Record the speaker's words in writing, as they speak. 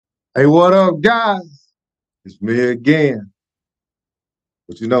Hey, what up, guys? It's me again.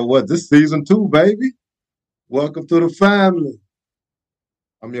 But you know what? This season two, baby. Welcome to the family.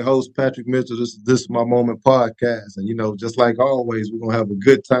 I'm your host, Patrick Mitchell. This is my moment podcast. And just like always, we're gonna have a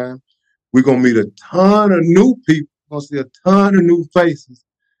good time. We're gonna meet a ton of new people. We're gonna see a ton of new faces.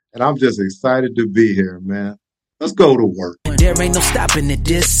 And I'm just excited to be here, man. Let's go to work. There ain't no stopping it.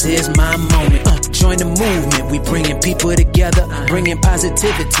 This is my moment. Join the movement. We bringing people together, bringing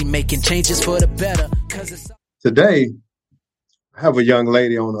positivity, making changes for the better. Today, I have a young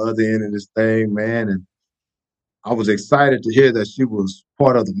lady on the other end of this thing, man, and I was excited to hear that she was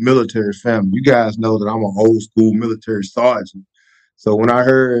part of the military family. You guys know that I'm an old school military sergeant. So when I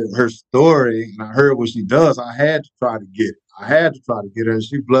heard her story and I heard what she does, I had to try to get it. I had to try to get her, and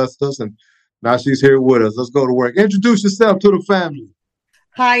she blessed us, and now she's here with us. Let's go to work. Introduce yourself to the family.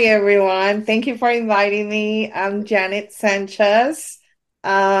 Hi, everyone. Thank you for inviting me. I'm Janet Sanchez.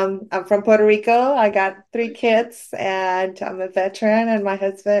 I'm from Puerto Rico. I got 3 kids, and I'm a veteran, and my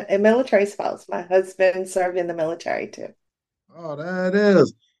husband, a military spouse. My husband served in the military too. Oh, that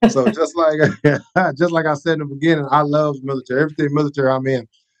is. So just like just like I said in the beginning, I love military. Everything military I'm in.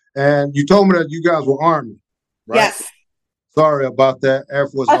 And you told me that you guys were Army, right? Yes. Sorry about that. Air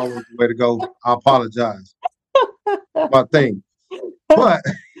Force is always the way to go. I apologize. My thing. But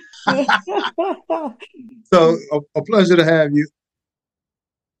so a pleasure to have you.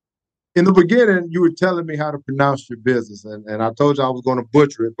 In the beginning, you were telling me how to pronounce your business, and I told you I was going to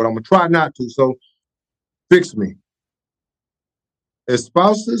butcher it, but I'm going to try not to. So fix me.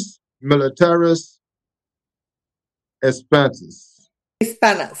 Espouses militaris expenses.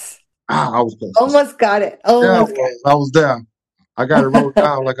 Hispanas. I was close. Almost got it. Almost got it. I was there. I got it wrote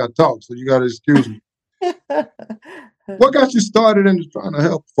down like I talk, so you got to excuse me. What got you started into trying to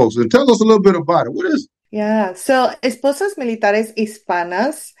help folks? And tell us a little bit about it. What is it? Yeah. So Esposas Militares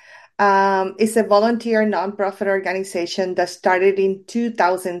Hispanas is a volunteer nonprofit organization that started in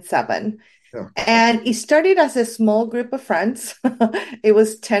 2007. Yeah. And it started as a small group of friends. It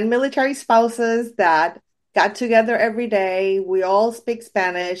was 10 military spouses that got together every day. We all speak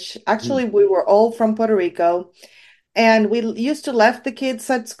Spanish. Actually, we were all from Puerto Rico. And we used to left the kids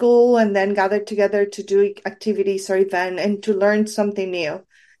at school and then gathered together to do activities or event and to learn something new.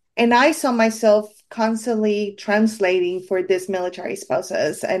 And I saw myself constantly translating for these military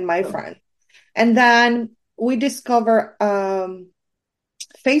spouses and my friends. And then we discover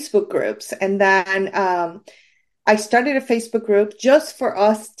Facebook groups. And then I started a Facebook group just for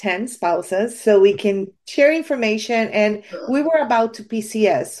us 10 spouses so we can share information. And we were about to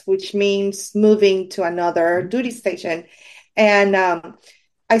PCS, which means moving to another duty station. And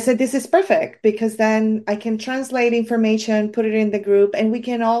I said, this is perfect because then I can translate information, put it in the group, and we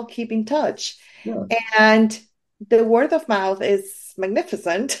can all keep in touch. Yeah. And the word of mouth is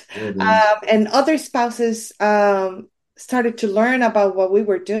magnificent. And other spouses started to learn about what we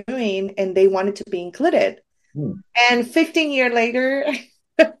were doing and they wanted to be included. And 15 years later,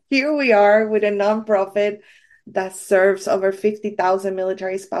 here we are with a nonprofit that serves over 50,000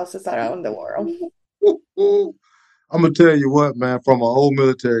 military spouses around the world. I'm going to tell you what, man, from an old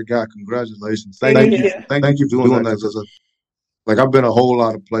military guy, congratulations. Thank you for doing that. Like, I've been a whole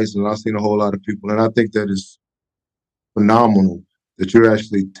lot of places and I've seen a whole lot of people. And I think that is phenomenal that you're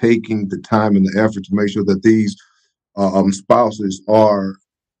actually taking the time and the effort to make sure that these spouses are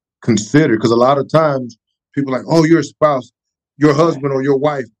considered. Because a lot of times people are like, oh, you're a spouse, your husband or your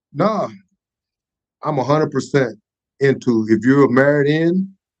wife. Nah, I'm 100% into if you're married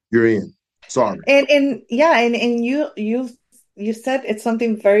in, you're in. Sorry. And you said it's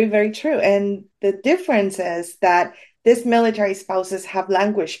something very, very true. And the difference is that these military spouses have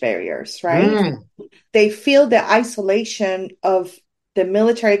language barriers, right? They feel the isolation of the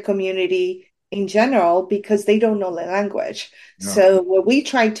military community in general because they don't know the language. Yeah. So what we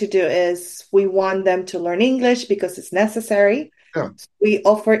try to do is we want them to learn English because it's necessary. Yeah. We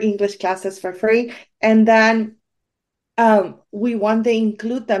offer English classes for free. And then we want to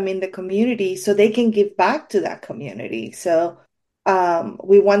include them in the community so they can give back to that community. So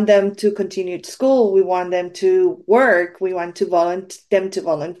we want them to continue to school. We want them to work. We want them to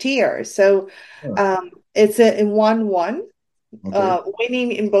volunteer. So it's a 1-1. Okay.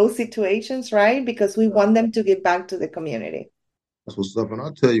 Winning in both situations, right? Because we want them to give back to the community. That's what's up. And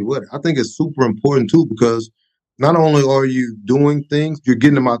I'll tell you what, I think it's super important too, because not only are you doing things, you're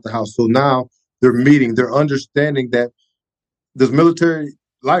getting them out the house. So now they're they're understanding that this military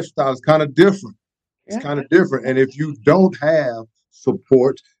lifestyle is kind of different. It's kind of different. And if you don't have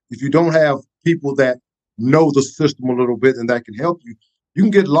support, if you don't have people that know the system a little bit and that can help you, you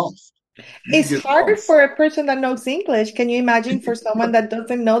can get lost. You can It's get hard lost. for a person that knows English. Can you imagine for someone that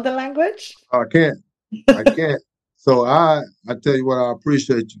doesn't know the language? I can't. I can't. So I tell you what, I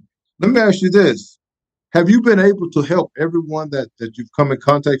appreciate you. Let me ask you this. Have you been able to help everyone that you've come in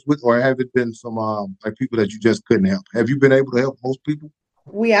contact with, or have it been some like people that you just couldn't help? Have you been able to help most people?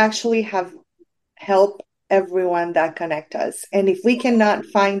 We actually have helped everyone that connect us. And if we cannot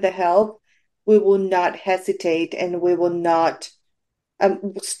find the help, we will not hesitate and we will not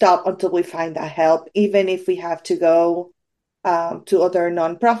stop until we find that help, even if we have to go to other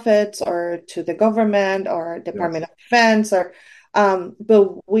nonprofits or to the government or Department Yes. of Defense or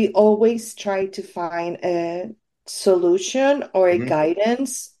but we always try to find a solution or a Hmm.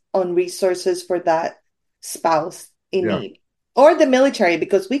 guidance on resources for that spouse in Yeah. need or the military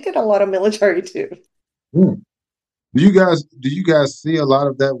because we get a lot of military too. Hmm. Do you guys see a lot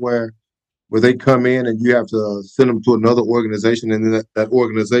of that where they come in and you have to send them to another organization, and then that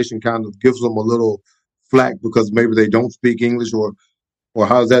organization kind of gives them a little flack because maybe they don't speak English, or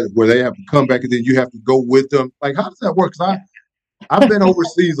how's that where they have to come back and then you have to go with them? Like, how does that work? 'Cause I've been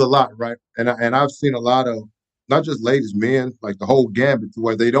overseas a lot, right? And I've seen a lot of not just ladies, men, like the whole gambit, to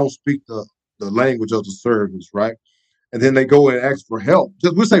where they don't speak the language of the service, right? And then they go and ask for help.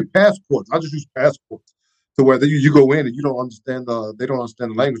 Just we say passports. I just use passports to where you go in and you don't understand they don't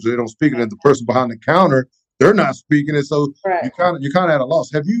understand the language, they don't speak it, and the person behind the counter, they're not speaking it, so Right. you kind of at a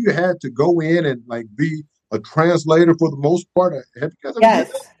loss. Have you had to go in and like be a translator for the most part? Have you guys ever did that?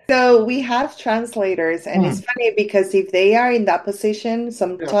 Yes. So we have translators, and it's Hmm. funny because if they are in that position, Yeah.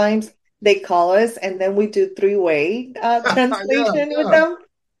 sometimes they call us and then we do three-way Yeah, translation with yeah. them.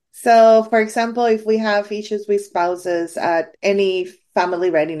 So, for example, if we have issues with spouses at any family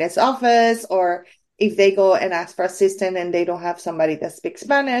readiness office, or if they go and ask for assistance and they don't have somebody that speaks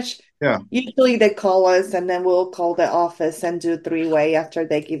Spanish, Yeah. usually they call us and then we'll call the office and do three-way after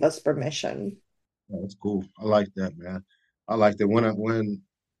they give us permission. Yeah, that's cool. I like that, man. I like that. When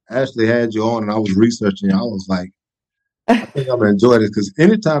Ashley had you on and I was researching, I was like, I think I'm gonna enjoy this because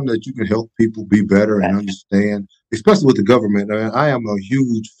anytime that you can help people be better and understand, especially with the government, I am a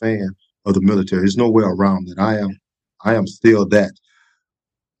huge fan of the military. There's no way around it. I am still that.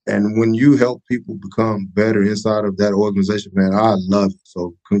 And when you help people become better inside of that organization, man, I love it.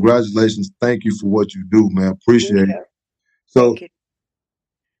 So congratulations. Thank you for what you do, man. Thank Appreciate it. you. So Thank you.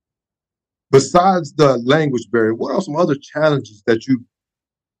 besides the language barrier, what are some other challenges that you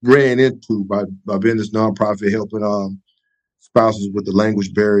ran into by being this nonprofit helping spouses with the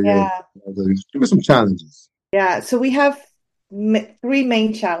language barrier? Yeah. Give me some challenges. Yeah, so we have three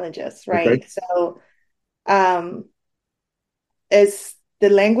main challenges, Okay. right? So, um, is the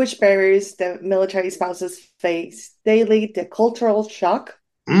language barriers that military spouses face daily, the cultural shock,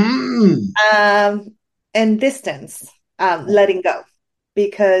 Mm. um, and distance, letting go,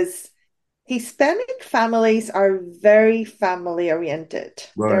 because Hispanic families are very family oriented.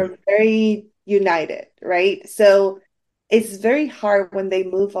 Right. They're very united, right? So it's very hard when they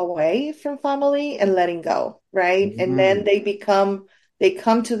move away from family and letting go, right? And then Mm. they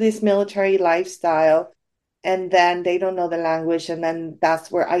come to this military lifestyle and then they don't know the language and then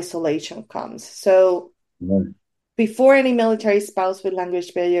that's where isolation comes. So Right. before any military spouse with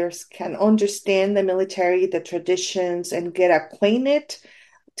language barriers can understand the military, the traditions, and get acquainted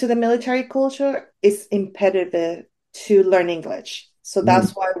to the military culture, it's imperative to learn English. So Mm.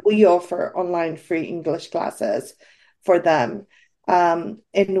 that's why we offer online free English classes for them.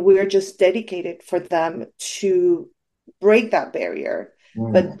 And we're just dedicated for them to break that barrier.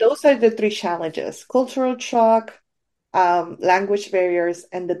 But Mm. those are the three challenges: cultural shock, language barriers,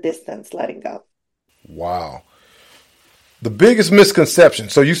 and the distance letting go. Wow. The biggest misconception.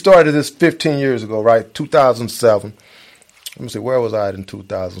 So you started this 15 years ago, right? 2007. Let me see, where was I in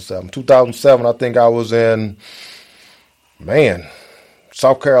 2007? 2007, I think I was in,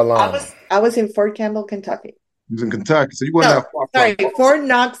 South Carolina. I was in Fort Campbell, Kentucky. He was in Kentucky, so you wasn't No, that far sorry, from. Fort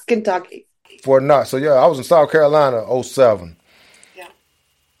Knox, Kentucky. Fort Knox. So yeah, I was in South Carolina '07. Yeah.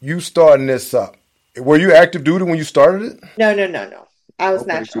 You starting this up. Were you active duty when you started it? No, no, no, no. I was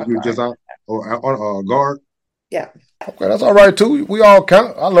Okay, so National you were just Guard. out or on guard. Yeah. Okay, that's all right too. We all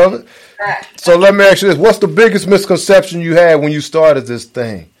count. I love it. Correct. So let me ask you this. What's the biggest misconception you had when you started this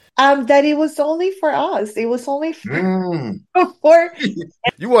thing? That it was only for us. It was only Mm. for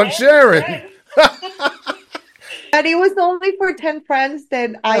You wasn't sharing. that it was only for 10 friends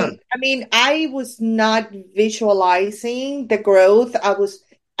that Yeah. I mean, I was not visualizing the growth.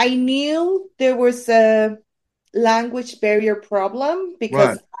 I knew there was a language barrier problem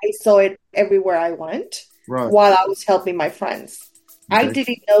because Right. I saw it everywhere I went Right. while I was helping my friends. I Okay.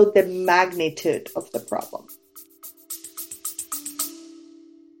 didn't know the magnitude of the problem.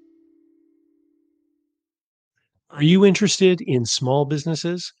 Are you interested in small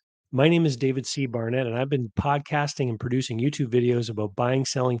businesses? My name is David C. Barnett, and I've been podcasting and producing YouTube videos about buying,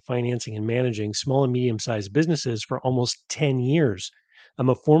 selling, financing, and managing small and medium sized businesses for almost 10 years. I'm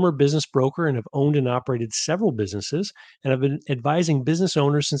a former business broker and have owned and operated several businesses, and I've been advising business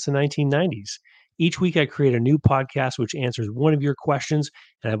owners since the 1990s. Each week, I create a new podcast which answers one of your questions,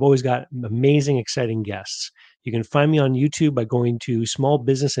 and I've always got amazing, exciting guests. You can find me on YouTube by going to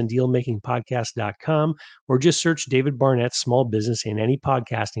smallbusinessanddealmakingpodcast.com or just search David Barnett Small Business in any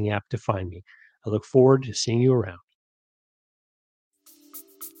podcasting app to find me. I look forward to seeing you around.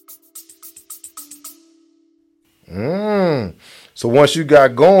 So once you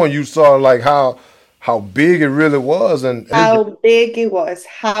got going, you saw like how big it really was, and how big it was,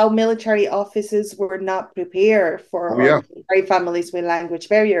 how military offices were not prepared for military families with language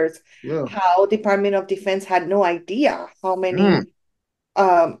barriers, how Department of Defense had no idea how many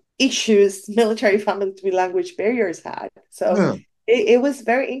issues military families with language barriers had. So it was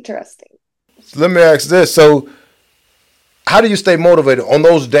very interesting. So let me ask this. So how do you stay motivated on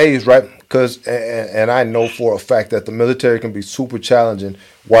those days, right? Because, and I know for a fact that the military can be super challenging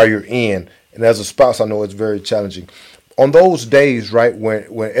while you're in. And as a spouse, I know it's very challenging. On those days, right,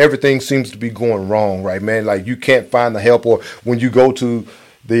 when everything seems to be going wrong, right, man, like you can't find the help, or when you go to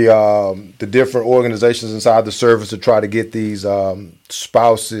the different organizations inside the service to try to get these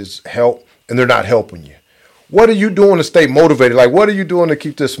spouses help, and they're not helping you. What are you doing to stay motivated? Like, what are you doing to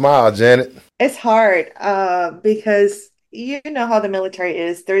keep this smile, Janet? It's hard because you know how the military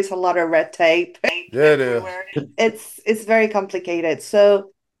is. There is a lot of red tape. Yeah, it is. It's very complicated.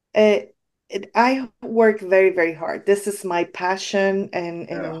 So I work very, very hard. This is my passion,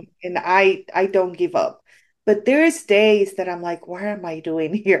 and I don't give up. But there's days that I'm like, what am I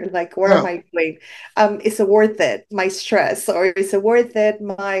doing here? Like, what am I doing? Is it worth it? My stress, or is it worth it?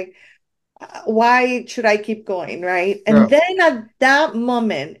 Why should I keep going, right? And then at that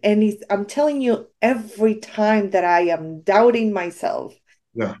moment, and I'm telling you, every time that I am doubting myself,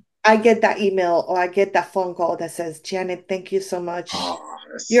 I get that email or I get that phone call that says, Janet, thank you so much.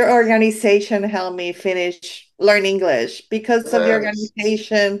 Your organization helped me finish learn English. Because of your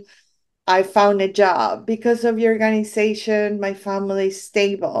organization, I found a job. Because of your organization, my family's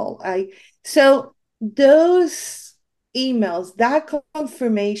stable. So those emails, that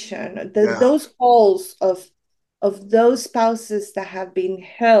confirmation, those calls of those spouses that have been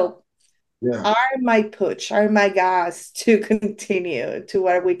helped are my push, are my gas to continue to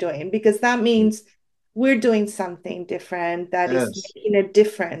what we're doing, because that means we're doing something different that is making a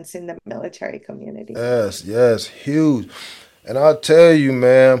difference in the military community. Yes, huge. And I'll tell you,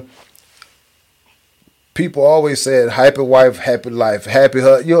 man, people always said happy wife, happy life, happy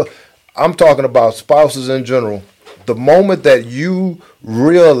husband. I'm talking about spouses in general. The moment that you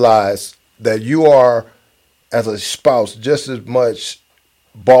realize that you are, as a spouse, just as much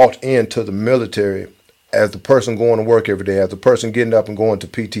bought into the military as the person going to work every day, as the person getting up and going to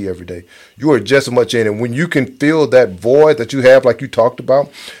PT every day, you are just as much in it. When you can feel that void that you have, like you talked about,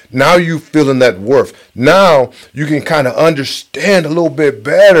 now you feeling that worth. Now you can kind of understand a little bit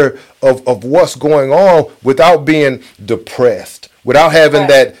better of what's going on without being depressed, without having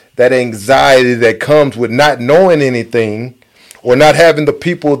that anxiety that comes with not knowing anything, or not having the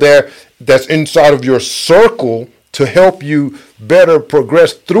people there that's inside of your circle to help you better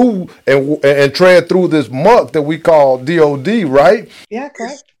progress through and tread through this muck that we call DOD, right? Yeah,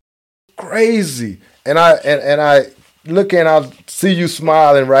 correct. It's crazy. And I look and I see you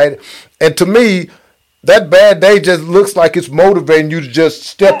smiling, right? And to me, that bad day just looks like it's motivating you to just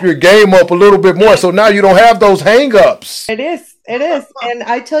step your game up a little bit more. So now you don't have those hang-ups. It is. And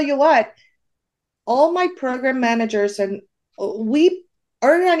I tell you what, all my program managers, and our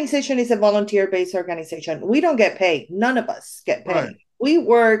organization is a volunteer-based organization. We don't get paid. None of us get paid. Right. We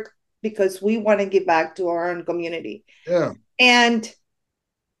work because we want to give back to our own community. Yeah. And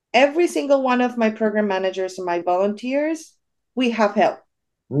every single one of my program managers and my volunteers, we have help.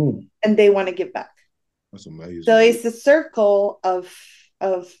 And they want to give back. That's amazing. So it's a circle of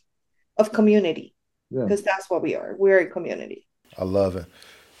community, because that's what we are. We're a community. I love it.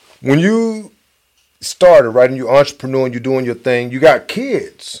 When you started, right, and you're entrepreneur and you're doing your thing, you got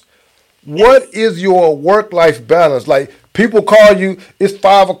kids. What is your work-life balance? Like, people call you, it's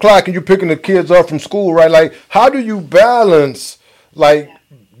 5 o'clock and you're picking the kids up from school, right? Like, how do you balance, like,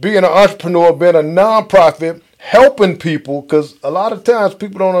 being an entrepreneur, being a nonprofit, helping people? Because a lot of times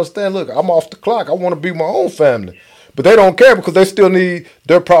people don't understand, look, I'm off the clock. I want to be my own family. But they don't care because they still need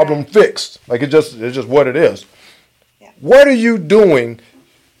their problem fixed. Like, it's just what it is. Yeah. What are you doing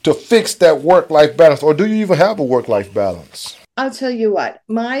to fix that work-life balance? Or do you even have a work-life balance? I'll tell you what,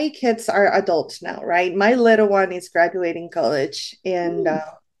 my kids are adults now, right? My little one is graduating college in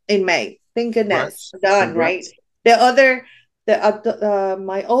May. Thank goodness. Done, right? The other,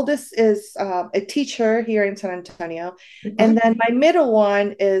 my oldest is a teacher here in San Antonio, and then my middle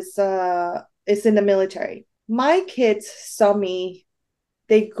one is in the military. My kids saw me,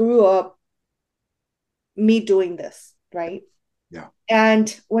 they grew up me doing this, right? Yeah.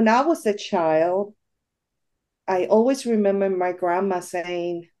 And when I was a child, I always remember my grandma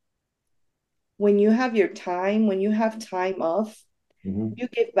saying, when you have your time, when you have time off, you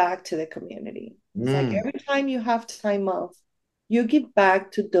give back to the community. It's like every time you have time off, you give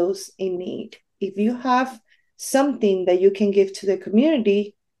back to those in need. If you have something that you can give to the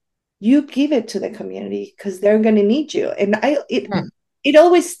community, you give it to the community because they're going to need you. And it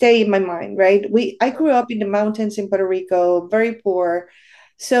always stay in my mind, right? I grew up in the mountains in Puerto Rico, very poor.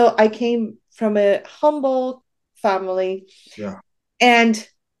 So I came from a humble family. Yeah. And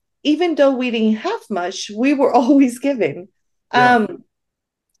even though we didn't have much, we were always giving. Yeah.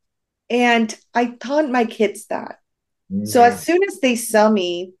 And I taught my kids that. So as soon as they saw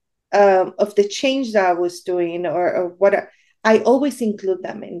me of the change that I was doing or what, I always include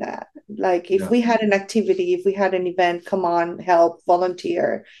them in that. Like if we had an activity, if we had an event, come on, help,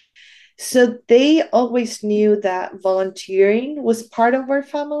 volunteer. So they always knew that volunteering was part of our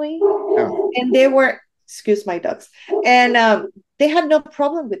family. Yeah. And they were, excuse my dogs, and they had no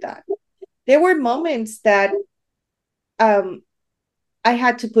problem with that. There were moments that I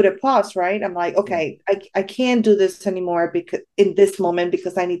had to put a pause, right? I'm like, okay, I can't do this anymore because in this moment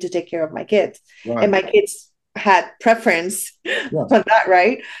because I need to take care of my kids. Right. And my kids had preference on that,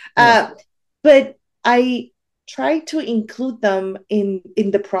 right? Yeah. But I tried to include them in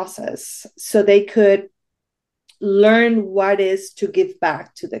the process so they could learn what is to give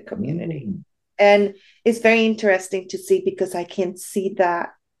back to the community. And it's very interesting to see because I can see that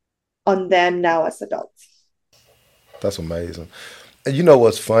on them now as adults. That's amazing. And you know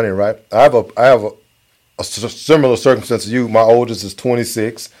what's funny, right? I have a similar circumstance to you. My oldest is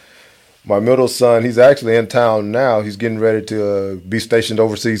 26. My middle son, he's actually in town now. He's getting ready to be stationed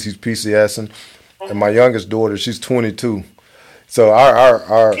overseas. He's PCSing. And my youngest daughter, she's 22. So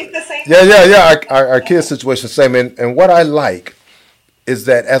our kids' situation is the same. And what I like is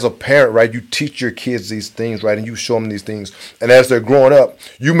that as a parent, right, you teach your kids these things, right, and you show them these things. And as they're growing up,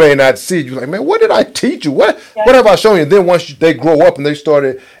 you may not see it. You're like, man, what did I teach you? What have I shown you? And then once they grow up and they start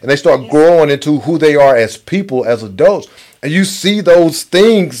growing into who they are as people, as adults, and you see those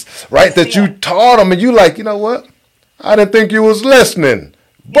things, right, that you taught them, and you like, you know what? I didn't think you was listening.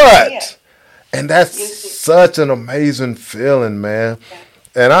 But, and that's such an amazing feeling, man.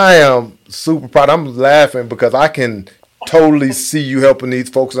 And I am super proud. I'm laughing because I can totally see you helping these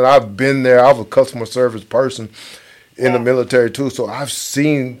folks. And I've been there. I'm a customer service person in the military too. So I've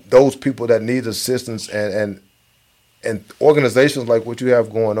seen those people that need assistance and organizations like what you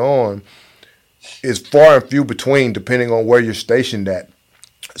have going on is far and few between depending on where you're stationed at.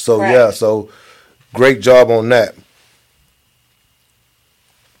 So so great job on that.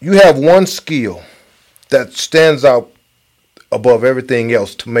 You have one skill that stands out above everything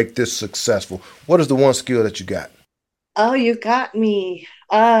else to make this successful. What is the one skill that you got? Oh, you got me.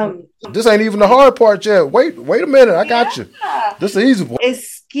 This ain't even the hard part yet. Wait a minute. I got you. This is the easy part. A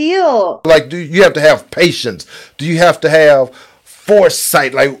skill. Like, do you have to have patience? Do you have to have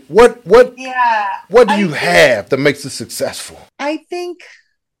foresight? Like, what do you have that makes it successful? I think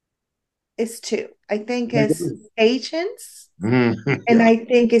it's two. I think it's patience, and I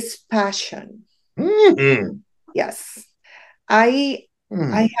think it's passion. Yes. I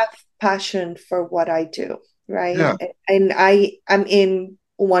have passion for what I do. Right. Yeah. And I'm in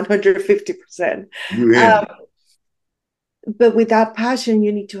 150%. But with that passion,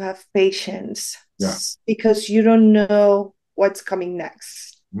 you need to have patience because you don't know what's coming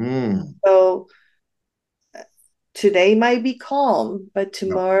next. So today might be calm, but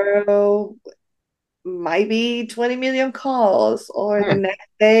tomorrow might be 20 million calls, or the next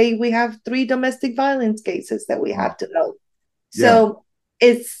day we have 3 domestic violence cases that we have to know. So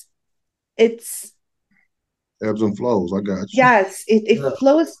it's ebbs and flows. I got you. Yes, it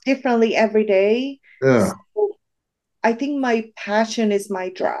flows differently every day. Yeah. So I think my passion is my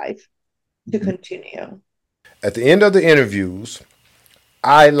drive to continue. At the end of the interviews,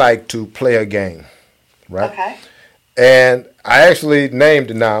 I like to play a game, right? Okay. And I actually named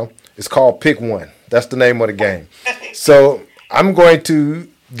it now. It's called Pick One. That's the name of the game. So I'm going to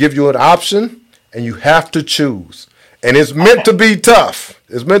give you an option, and you have to choose. And it's meant to be tough.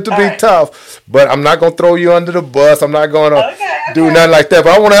 It's meant to be tough, but I'm not going to throw you under the bus. I'm not going to do nothing like that,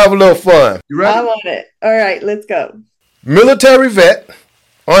 but I want to have a little fun. You ready? I want it. All right, let's go. Military vet,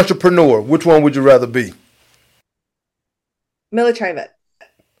 entrepreneur. Which one would you rather be? Military vet.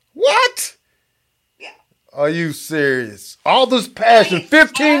 What? Yeah. Are you serious? All this passion,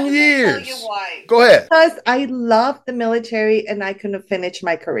 15 years. I'll tell you why. Go ahead. Because I love the military and I couldn't finish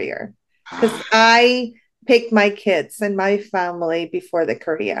my career. Because I picked my kids and my family before the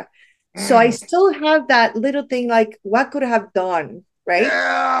career. So I still have that little thing like, what could I have done, right?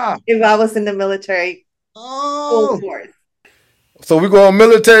 Yeah. If I was in the military full Oh. force. So we're going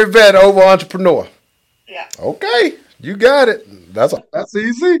military vet over entrepreneur. Yeah. Okay, you got it. That's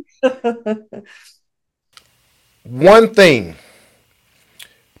easy. one thing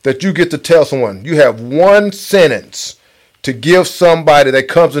that you get to tell someone. You have one sentence to give somebody that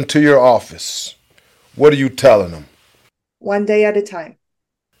comes into your office. What are you telling them? One day at a time.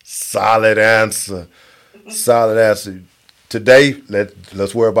 Solid answer. Solid answer. Today,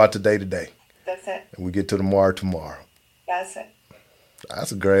 let's worry about today. That's it. And we get to tomorrow. That's it.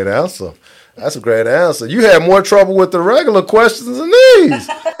 That's a great answer. You had more trouble with the regular questions than these.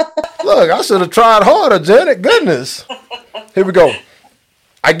 Look, I should have tried harder, Janet. Goodness. Here we go.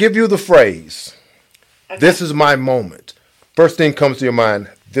 I give you the phrase. Okay. This is my moment. First thing comes to your mind.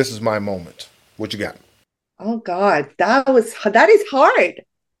 This is my moment. What you got? Oh God, that is hard.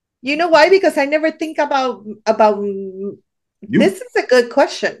 You know why? Because I never think about this is a good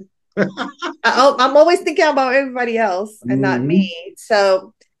question. I'm always thinking about everybody else and not me.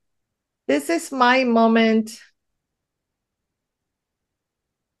 So this is my moment.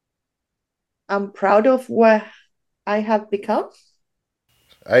 I'm proud of what I have become.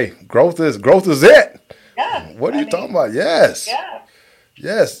 Hey, growth is it. Yeah. What are you talking about? Yes. Yeah.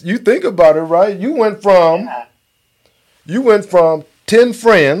 Yes. You think about it, right? You went from 10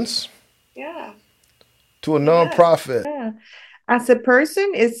 friends to a nonprofit. Yeah. As a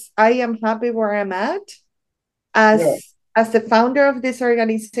person, I am happy where I'm at. As the founder of this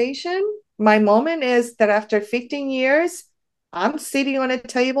organization, my moment is that after 15 years, I'm sitting on a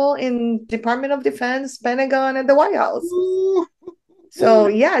table in Department of Defense, Pentagon, and the White House. So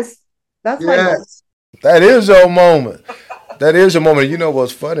yes, that's my moment. That is your moment. That is your moment. You know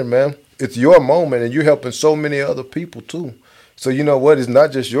what's funny, man? It's your moment, and you're helping so many other people too. So you know what? It's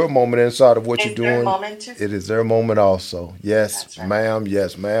not just your moment inside of what you're doing. Their moment too. It is their moment also. Yes, right. Ma'am.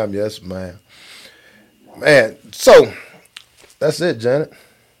 Yes, ma'am. Yes, ma'am. Man, so that's it, Janet.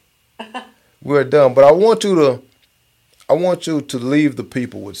 We're done. But I want you to leave the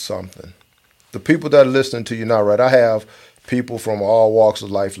people with something. The people that are listening to you now, right? I have people from all walks of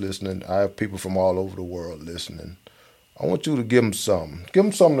life listening. I have people from all over the world listening. I want you to give them something. Give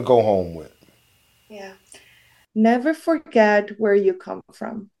them something to go home with. Yeah. Never forget where you come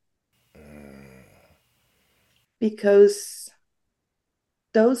from. Because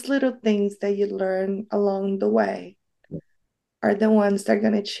those little things that you learn along the way are the ones that are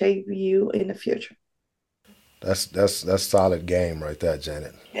going to shape you in the future. That's solid game right there,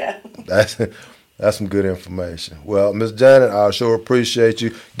 Janet. Yeah. That's some good information. Well, Ms. Janet, I sure appreciate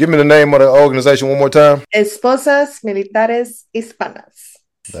you. Give me the name of the organization one more time. Esposas Militares Hispanas.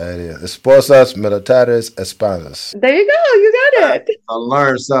 That is Esposas Militares Hispanas. There you go. You got it. I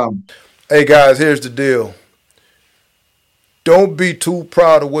learned something. Hey, guys, here's the deal. Don't be too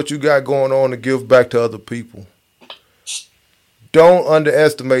proud of what you got going on to give back to other people. Don't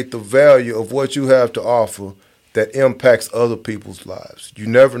underestimate the value of what you have to offer that impacts other people's lives. You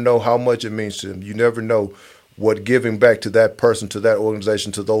never know how much it means to them. You never know what giving back to that person, to that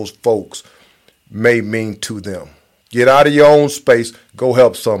organization, to those folks may mean to them. Get out of your own space. Go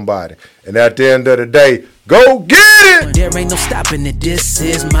help somebody. And at the end of the day, go get it! There ain't no stopping it. This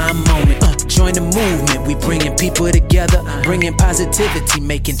is my moment. Join the movement. We bringing people together. Bringing positivity.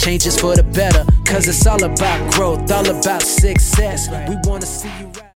 Making changes for the better. Cause it's all about growth. All about success. We want to see you